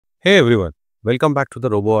Hey everyone, welcome back to the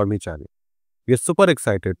Robo Army channel. We are super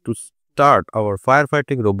excited to start our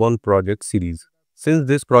firefighting robot project series. Since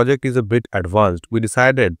this project is a bit advanced, we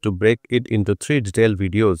decided to break it into 3 detailed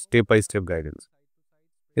videos, step-by-step guidance.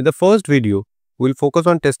 In the first video, we'll focus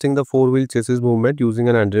on testing the 4-wheel chassis movement using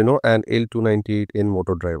an Arduino and L298N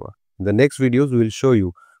motor driver. In the next videos, we will show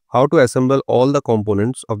you how to assemble all the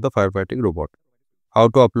components of the firefighting robot, how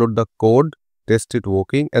to upload the code, test it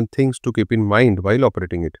working, and things to keep in mind while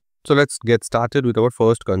operating it. So let's get started with our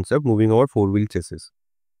first concept, moving our 4-wheel chassis.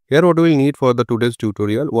 Here what we will need for the today's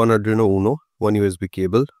tutorial: one Arduino UNO, one USB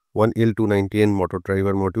cable, one L298N motor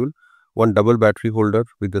driver module, one double battery holder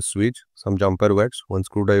with a switch, some jumper wires, one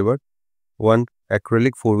screwdriver, one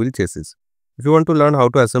acrylic 4-wheel chassis. If you want to learn how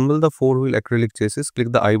to assemble the 4-wheel acrylic chassis,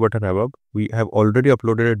 click the I button above. We have already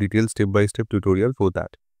uploaded a detailed step-by-step tutorial for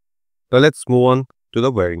that. Now let's move on to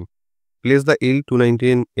the wiring. Place the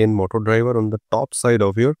L298N motor driver on the top side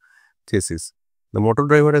of your chassis. The motor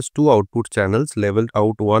driver has 2 output channels labeled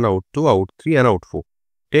out 1, out 2, out 3 and out 4.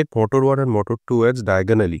 Take motor 1 and motor 2 wires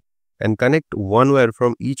diagonally and connect one wire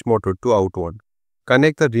from each motor to out 1.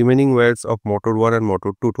 Connect the remaining wires of motor 1 and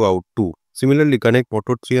motor 2 to out 2. Similarly, connect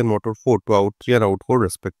motor 3 and motor 4 to out 3 and out 4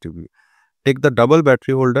 respectively. Take the double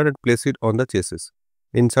battery holder and place it on the chassis.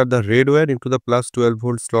 Insert the red wire into the plus 12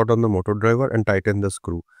 volt slot on the motor driver and tighten the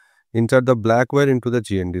screw. Insert the black wire into the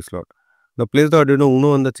GND slot. Now place the Arduino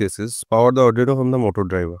UNO on the chassis. Power the Arduino from the motor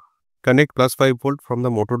driver. Connect plus 5 volt from the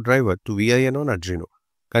motor driver to VIN on Arduino.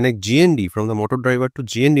 Connect GND from the motor driver to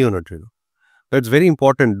GND on Arduino. That's very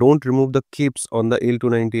important. Don't remove the clips on the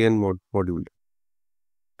L298N module.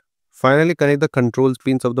 Finally, connect the control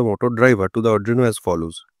pins of the motor driver to the Arduino as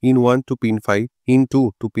follows: in 1 to pin 5, in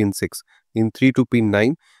 2 to pin 6, in 3 to pin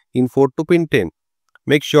 9, in 4 to pin 10.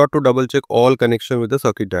 Make sure to double check all connection with the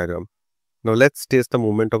circuit diagram. Now let's test the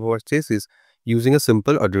movement of our chassis using a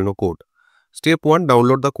simple Arduino code. Step 1.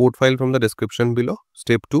 Download the code file from the description below.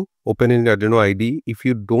 Step 2. Open in Arduino IDE. If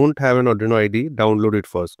you don't have an Arduino IDE, download it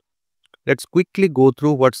first. Let's quickly go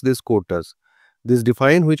through what this code does. This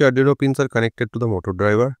defines which Arduino pins are connected to the motor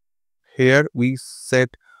driver. Here we set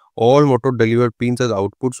all motor delivered pins as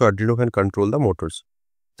output so Arduino can control the motors.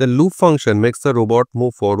 The loop function makes the robot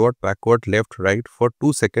move forward, backward, left, right for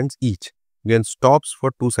 2 seconds each, then stops for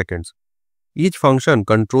 2 seconds. Each function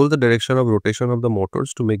controls the direction of rotation of the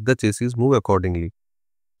motors to make the chassis move accordingly.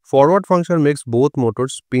 Forward function makes both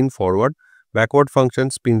motors spin forward, backward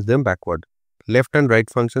function spins them backward. Left and right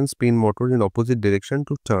function spin motors in opposite direction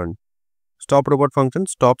to turn. Stop robot function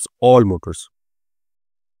stops all motors.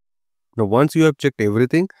 Now once you have checked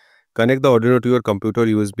everything, connect the Arduino to your computer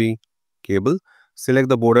USB cable. Select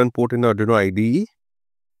the board and port in the Arduino IDE.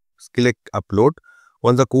 Click upload.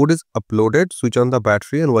 Once the code is uploaded, switch on the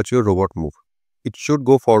battery and watch your robot move. It should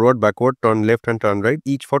go forward, backward, turn left and turn right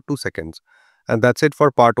each for 2 seconds. And that's it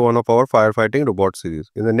for part 1 of our firefighting robot series.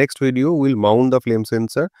 In the next video, we'll mount the flame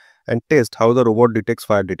sensor and test how the robot detects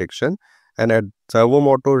fire detection, and add servo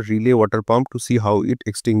motor relay water pump to see how it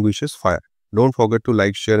extinguishes fire. Don't forget to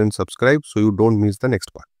like, share and subscribe so you don't miss the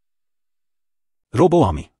next part. Robo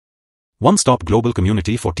Army. One-stop global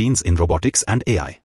community for teens in robotics and AI.